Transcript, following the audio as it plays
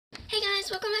guys,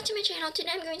 welcome back to my channel.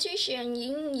 Today I'm going to be showing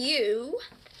you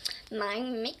my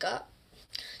makeup.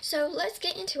 So let's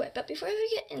get into it. But before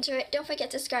we get into it, don't forget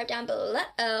to subscribe down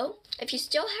below if you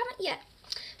still haven't yet.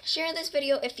 Share this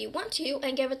video if you want to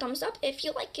and give a thumbs up if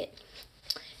you like it.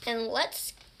 And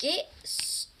let's get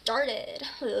started.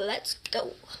 Let's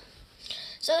go.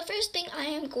 So the first thing I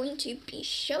am going to be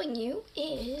showing you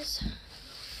is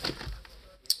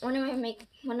one of my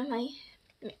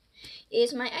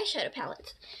eyeshadow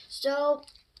palettes. So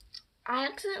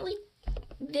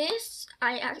this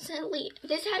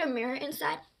had a mirror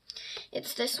inside.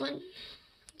 It's this one,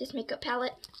 this makeup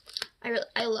palette.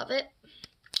 I love it.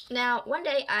 Now one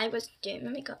day I was doing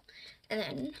my makeup and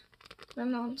then my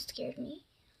mom scared me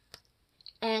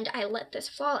and I let this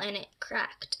fall and it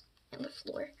cracked in the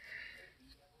floor.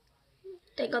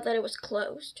 Thank God that it was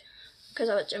closed, because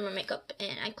I was doing my makeup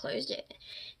and I closed it,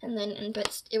 and then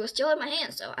but it was still in my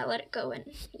hand, so I let it go, and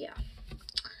yeah,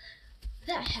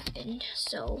 that happened.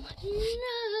 So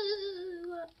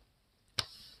no,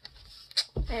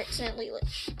 I accidentally let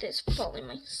this fall in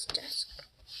my desk.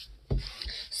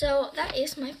 So that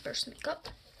is my first makeup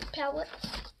palette.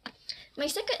 My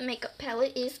second makeup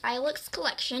palette is Ilex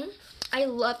Collection. I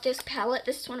love this palette.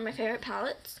 This is one of my favorite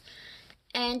palettes.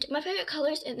 And my favorite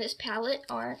colors in this palette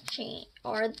are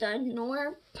the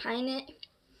Noir, Pinot,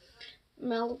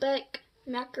 Malbec,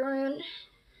 Macaroon,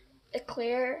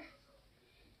 Eclair,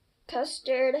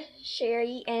 Custard,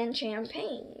 Sherry, and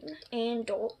Champagne, and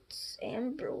Dolce,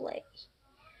 and Brulee,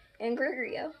 and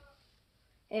Gregorio,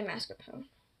 and Mascarpone,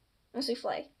 and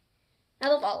Souffle. I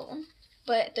love all of them,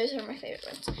 but those are my favorite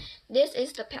ones. This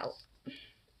is the palette.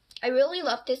 I really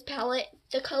love this palette.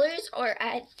 The colors are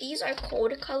these are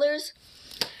cold colors,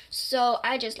 so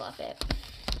I just love it.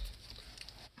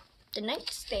 The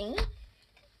next thing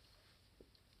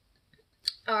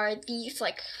are these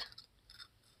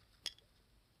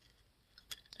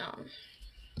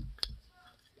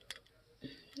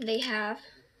they have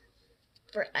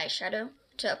for eyeshadow,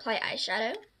 to apply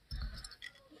eyeshadow.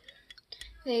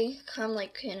 They come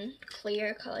in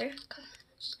clear color,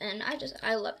 and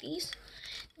I love these.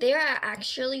 They are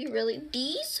actually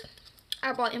these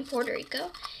I bought in Puerto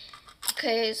Rico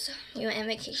because we went on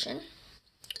vacation.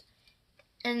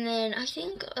 And then I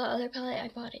think the other palette I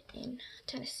bought it in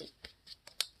Tennessee.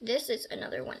 This is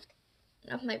another one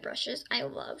of my brushes. I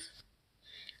love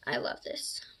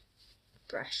this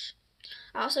brush.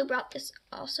 I also bought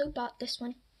this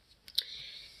one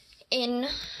in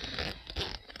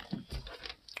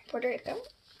Puerto Rico.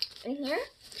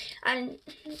 And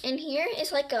in here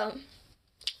is like a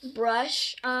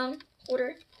brush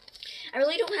holder. I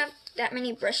really don't have that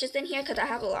many brushes in here because I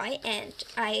have a lot, and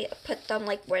I put them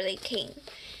where they came.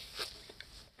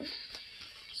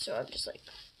 So I'm just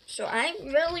I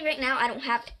really right now I don't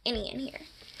have any in here.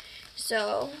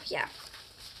 So yeah,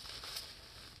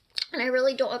 and I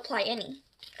really don't apply any.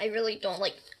 I really don't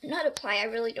not apply. I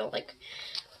really don't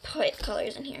put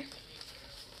colors in here.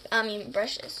 I mean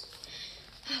brushes.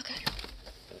 Oh god.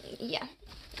 Yeah.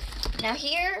 Now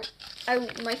here are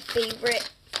my favorite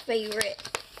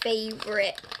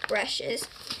brushes.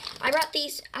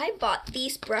 I bought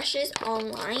these brushes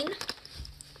online,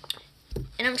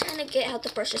 and I'm trying to get out the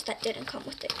brushes that didn't come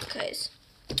with it because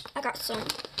I got some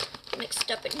mixed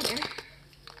up in here.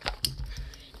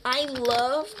 I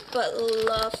love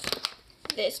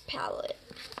this palette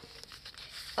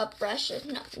of brushes.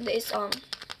 No, this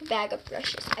bag of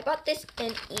brushes. I bought this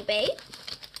in eBay,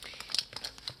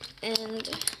 and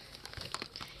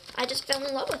I just fell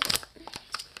in love with it.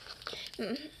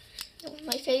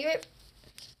 My favorite.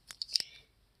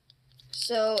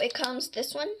 So it comes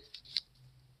this one.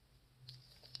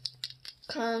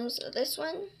 Comes this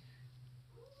one.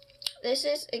 This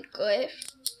is a good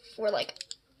for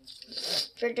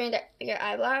doing your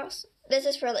eyebrows. This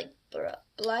is for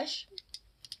blush.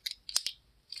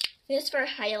 This is for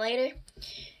highlighter.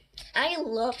 I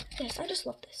love this. I just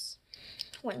love this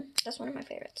one. That's one of my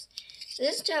favorites. So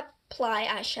this is to apply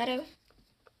eyeshadow.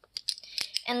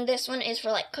 And this one is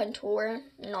for contour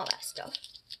and all that stuff.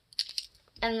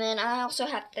 And then I also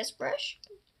have this brush.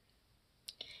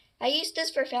 I use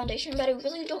this for foundation, but I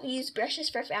really don't use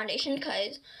brushes for foundation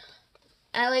because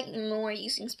I like more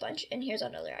using sponge. And here's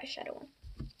another eyeshadow one.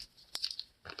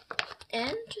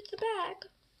 And the bag.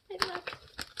 I love.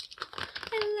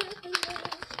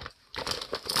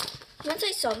 Once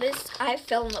I saw this, I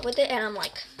fell in love with it, and I'm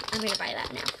like, I'm gonna buy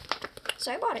that now.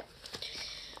 So I bought it.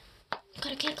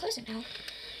 God, I can't close it now.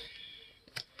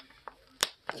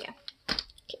 Yeah.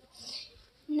 Okay.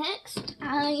 Next,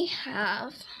 I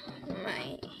have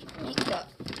my makeup.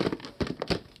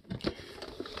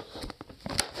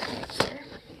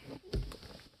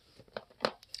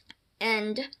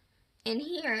 And in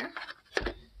here,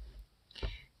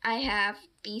 I have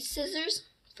these scissors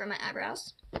for my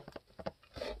eyebrows.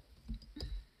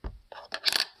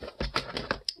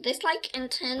 This like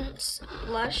Intense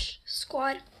Blush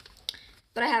Squad,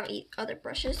 but I have 8 other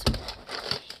brushes.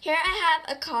 Here I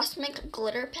have a Cosmic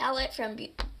Glitter palette from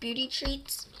Beauty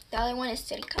Treats. The other one is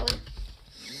City Color.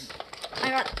 I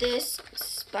got this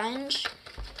sponge,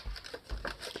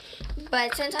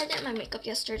 but since I did my makeup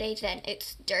yesterday, then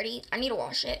it's dirty. I need to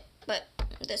wash it, but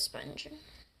this sponge.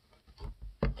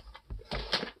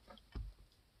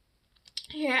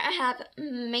 Here I have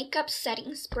makeup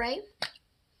setting spray.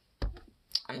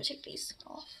 I'm gonna take these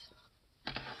off.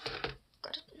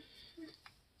 Got it.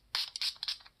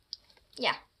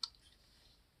 Yeah.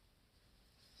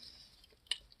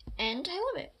 And I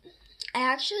love it.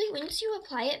 Actually, once you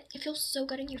apply it, it feels so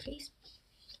good in your face.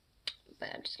 But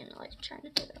I'm just gonna like try to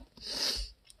take it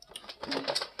off.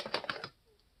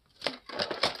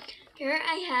 Here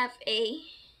I have a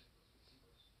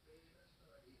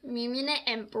Mew Minute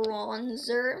and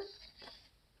bronzer.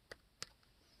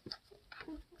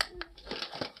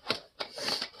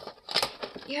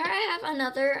 Here I have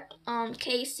another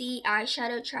KC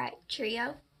eyeshadow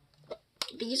trio.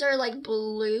 These are like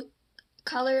blue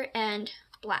color and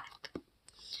black,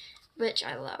 which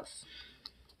I love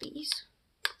these.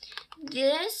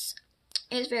 This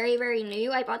is very, very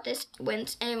new. I bought this when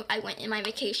I went in my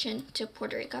vacation to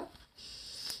Puerto Rico.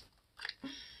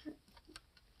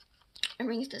 It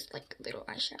brings this like little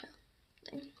eyeshadow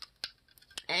thing,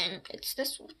 and it's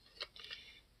this one.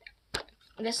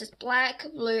 This is black,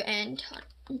 blue, and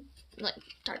like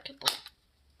dark blue.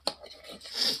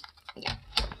 Yeah.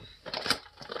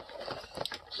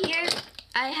 Here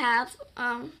I have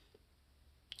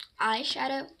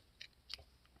eyeshadow.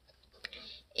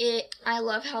 I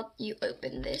love how you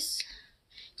open this.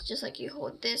 It's just like you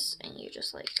hold this and you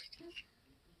just like,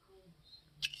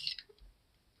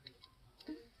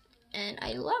 and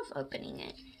I love opening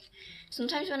it.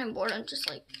 Sometimes when I'm bored, I'm just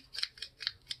like,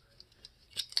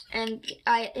 and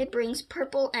it brings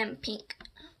purple and pink,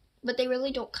 but they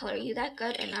really don't color you that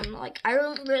good, and I'm like, I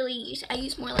don't really use, I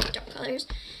use more like dark colors,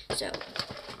 so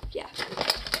yeah.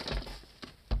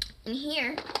 And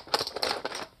here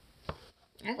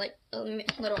I have like a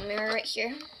little mirror right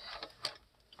here,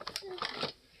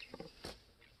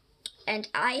 and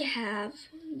I have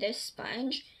this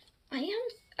sponge.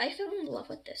 I fell in love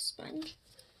with this sponge.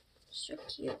 So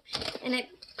cute, and it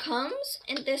comes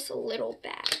in this little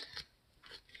bag.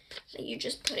 So you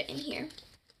just put it in here.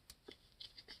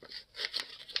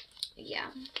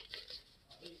 Yeah.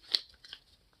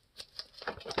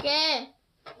 Yeah.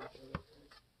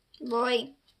 Boy.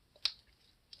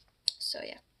 So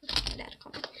yeah, my dad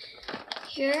called me.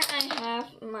 Here I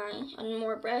have my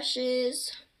more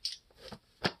brushes.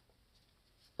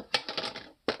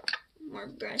 More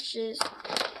brushes.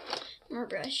 More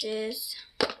brushes.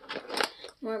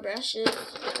 More brushes.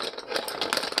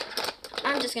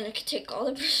 I'm just gonna take all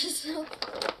the brushes out.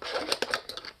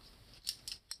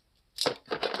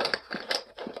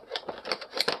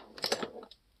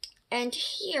 And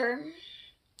here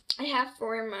I have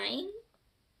for my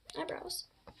eyebrows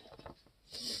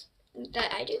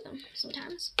that I do them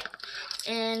sometimes.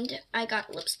 And I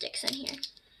got lipsticks in here.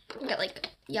 I got like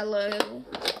yellow,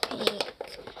 pink,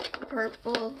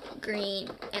 purple, green,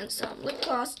 and some lip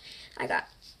gloss. I got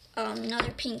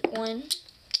another pink one.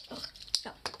 Oh,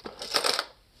 no.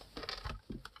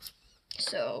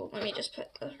 So let me just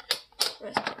put the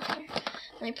rest in here.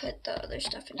 Let me put the other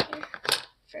stuff in here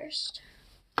first.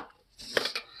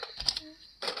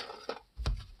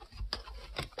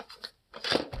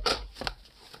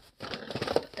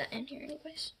 Put that in here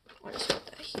anyways. I'll just put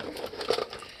that here.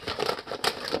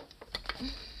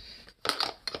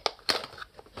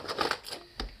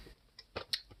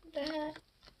 That.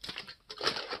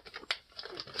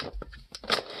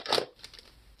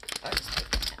 I'll just take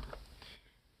this out.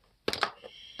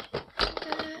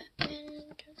 That,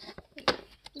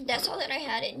 and that's all that I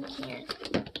had in here.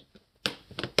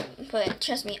 But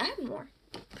trust me, I have more.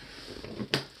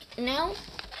 Now,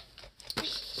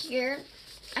 here,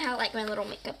 I have like my little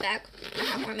makeup bag. I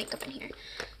have more makeup in here.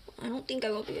 I don't think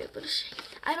I will be able to show you.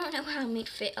 I don't know how I made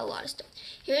fit a lot of stuff.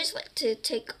 Here's like to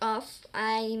take off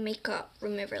eye makeup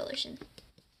remover lotion.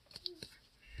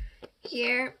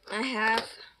 Here I have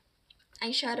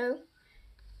eyeshadow.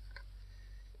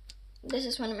 This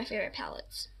is one of my favorite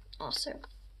palettes also.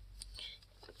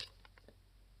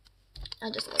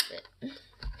 I just love it.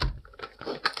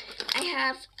 I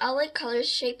have LA Colors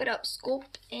Shape It Up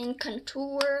Sculpt and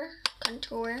Contour.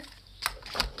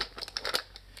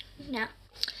 Now,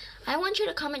 I want you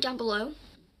to comment down below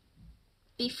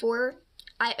before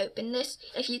I opened this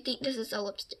if you think this is a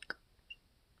lipstick.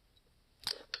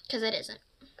 Because it isn't.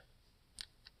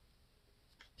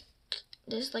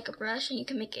 This is like a brush and you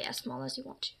can make it as small as you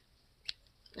want to.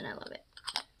 And I love it.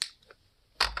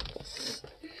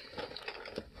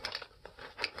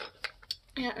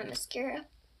 I got my mascara.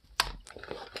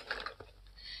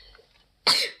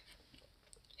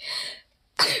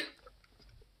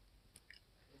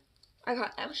 I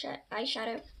got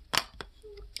eyeshadow. I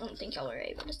don't think y'all are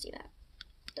able to see that.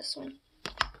 This one.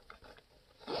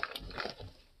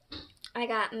 I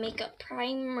got makeup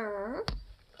primer.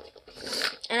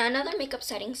 And another makeup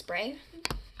setting spray.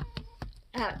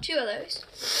 I have 2 of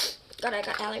those. God, I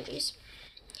got allergies.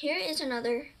 Here is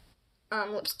another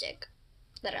lipstick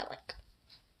that I like.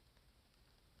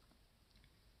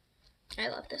 I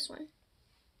love this one.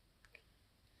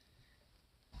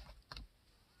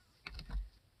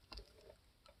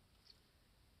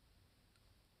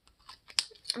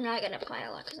 I'm not gonna apply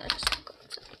a lot because I just won't go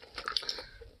inside.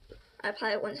 I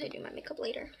apply it once I do my makeup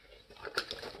later.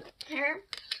 Here,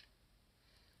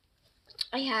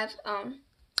 I have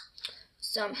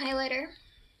some highlighter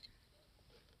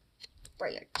for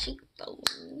your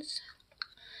cheekbones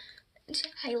to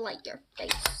highlight your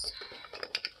face.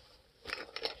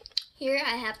 Here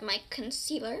I have my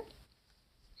concealer.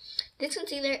 This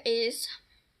concealer is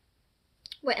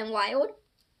Wet n Wild.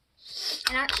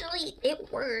 And actually,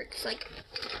 it works. Like,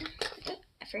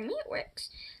 for me, it works.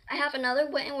 I have another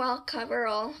Wet n Wild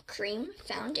Coverall Cream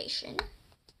Foundation.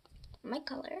 My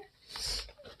color.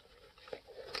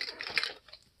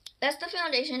 That's the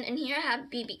foundation. And here I have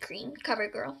BB Cream.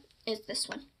 CoverGirl is this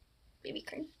one. BB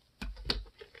Cream.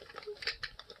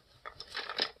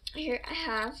 Here I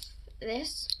have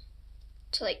this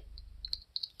to, like,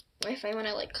 if I want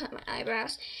to, like, cut my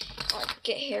eyebrows, or, like,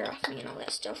 get hair off me and all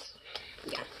that stuff.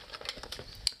 Yeah.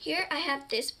 Here I have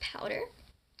this powder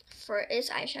for its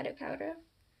eyeshadow powder.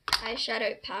 I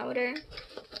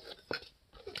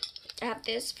have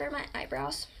this for my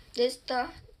eyebrows. This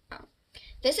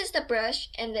is the brush,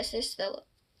 and this is the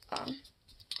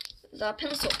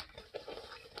pencil.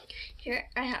 Here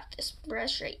I have this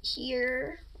brush right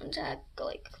here. And I go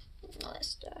like all that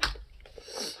stuff.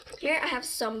 Here I have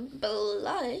some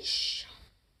blush.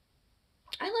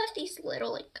 I love these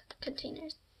little like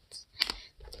containers.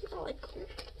 I like them.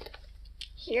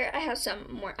 Here I have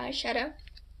some more eyeshadow.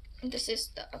 And this is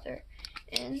the other,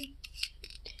 and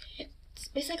it's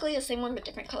basically the same one but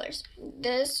different colors.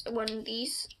 This one,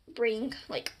 these bring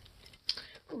like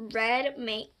red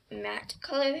matte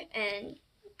color and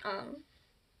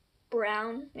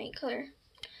brown matte color.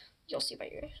 You'll see by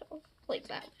yourself, like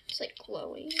that. It's like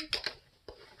glowing.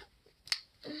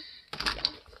 Yeah.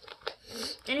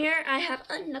 And here I have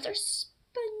another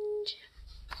sponge,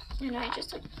 and I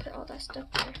just like put all that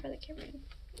stuff there for the camera.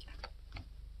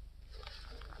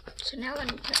 So now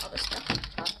let me put all this stuff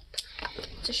up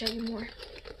to show you more.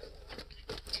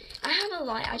 I have a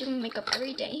lot. I do makeup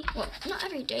every day. Well, not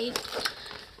every day,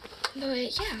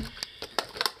 but yeah.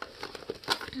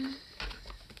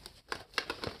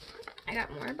 I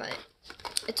got more, but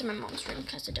it's in my mom's room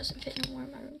because it doesn't fit no more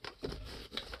in my room.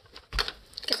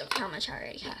 Because of how much I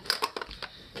already have.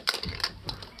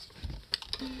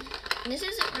 This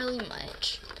isn't really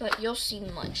much, but you'll see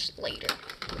much later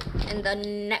in the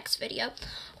next video.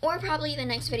 Or probably the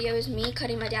next video is me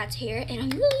cutting my dad's hair, and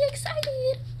I'm really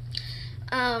excited.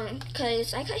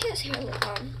 Cause I cut his hair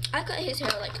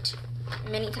like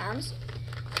many times.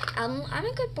 I'm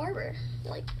a good barber,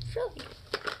 like really.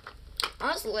 When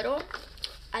I was little,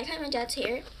 I cut my dad's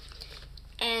hair,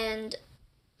 and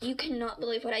you cannot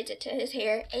believe what I did to his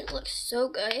hair. It looked so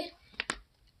good,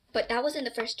 but that wasn't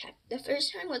the first time. The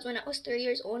first time was when I was 3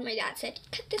 years old. My dad said,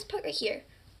 "Cut this part right here."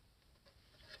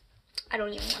 I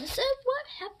don't even want to say what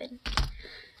happened.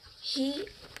 He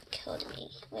killed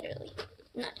me, literally.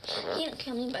 He didn't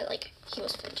kill me, but like he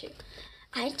was fun too.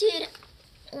 I didn't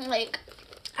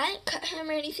cut him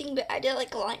or anything, but I did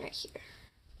like a line right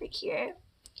here,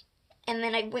 and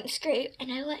then I went straight, and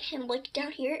I let him like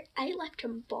down here. I left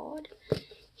him bald.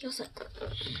 He was like,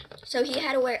 so he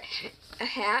had to wear a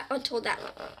hat until that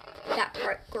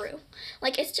part grew.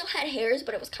 Like it still had hairs,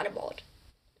 but it was kind of bald.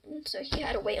 And so he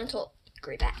had to wait until it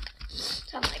grew back.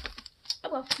 So I'm like, oh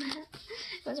well,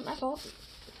 it wasn't my fault,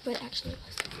 but actually it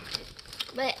was.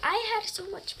 But I had so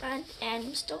much fun,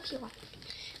 and still keep laughing.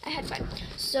 I had fun.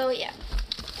 So yeah,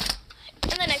 in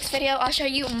the next video, I'll show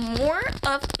you more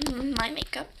of my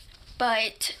makeup.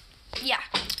 But yeah,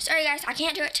 sorry guys, I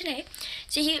can't do it today.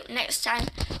 See you next time.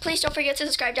 Please don't forget to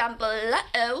subscribe down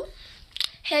below.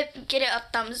 Get it a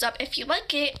thumbs up if you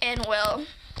like it, and well,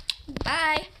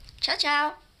 bye. Ciao,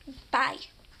 ciao. Bye.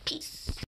 Peace.